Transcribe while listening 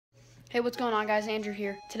Hey, what's going on, guys? Andrew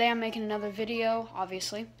here. Today I'm making another video,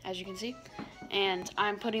 obviously, as you can see, and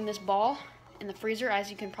I'm putting this ball in the freezer,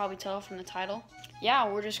 as you can probably tell from the title.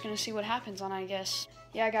 Yeah, we're just gonna see what happens on, I guess.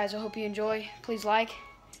 Yeah, guys, I hope you enjoy. Please like,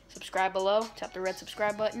 subscribe below, tap the red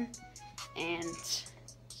subscribe button, and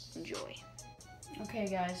enjoy. Okay,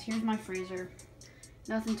 guys, here's my freezer.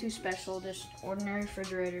 Nothing too special, just ordinary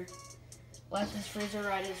refrigerator. Left is freezer,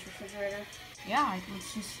 right is refrigerator. Yeah,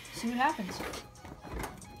 let's just see what happens.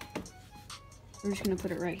 We're just gonna put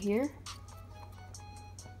it right here.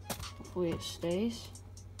 Hopefully it stays.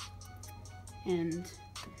 And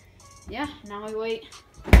yeah, now we wait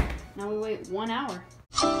 1 hour.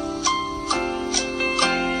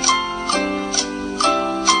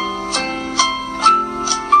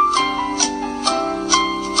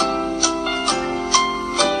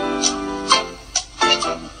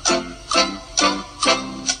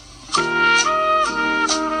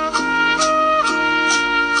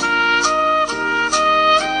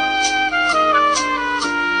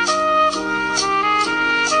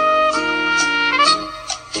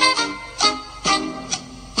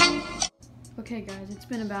 Okay, guys, it's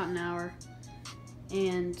been about an hour,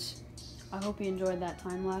 and I hope you enjoyed that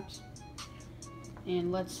time lapse. And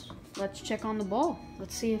let's check on the ball.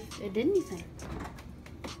 Let's see if it did anything.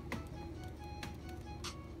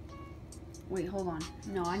 Wait, hold on.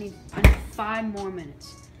 No, I need 5 more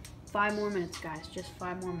minutes. 5 more minutes, guys. Just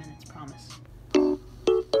 5 more minutes, promise.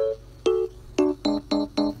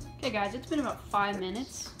 Okay, guys, it's been about 5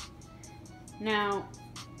 minutes. Now,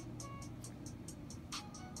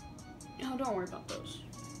 no, don't worry about those.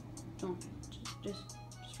 Don't just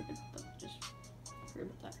forget about that. Just forget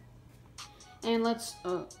about that. And let's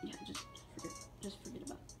yeah, just forget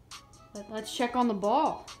about it. Let's check on the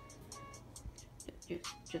ball.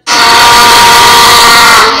 Just.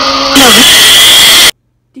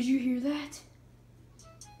 Did you hear that?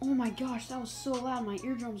 Oh my gosh, that was so loud. My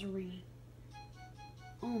eardrums are ringing.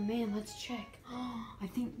 Oh man, let's check. I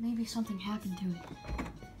think maybe something happened to it.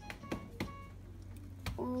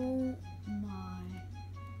 Oh my.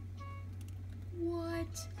 What?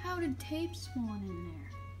 How did tape spawn in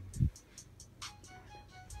there?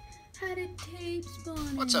 How did tape spawn in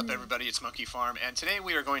there? What's up, everybody? It's Monkey Farm, and today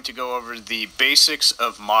we are going to go over the basics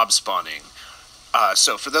of mob spawning.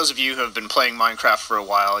 So for those of you who have been playing Minecraft for a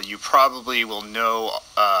while, you probably will know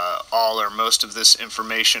all or most of this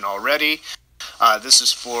information already. This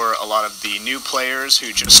is for a lot of the new players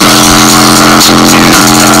who just...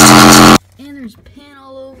 And there's paint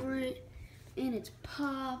all over it, and it's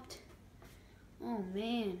popped. Oh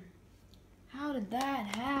man, how did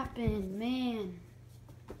that happen, man?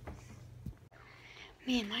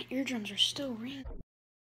 Man, my eardrums are still ringing.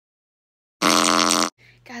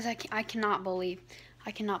 Guys, I cannot believe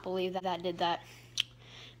that did that.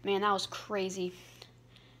 Man, that was crazy.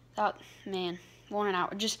 Man, 1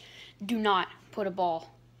 hour. Just do not put a ball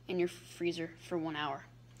in your freezer for 1 hour.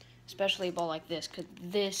 Especially a ball like this, because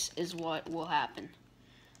this is what will happen.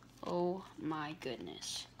 Oh my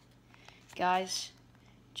goodness. Guys,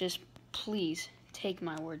 just please take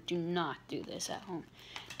my word. Do not do this at home.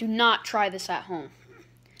 Do not try this at home.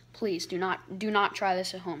 Please, do not try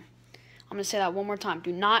this at home. I'm going to say that one more time.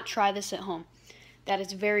 Do not try this at home. That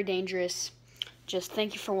is very dangerous. Just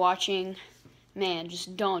thank you for watching. Man,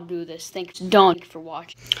 just don't do this. Thank you for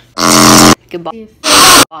watching. Goodbye.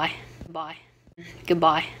 Bye. Bye.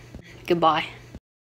 Goodbye. Goodbye.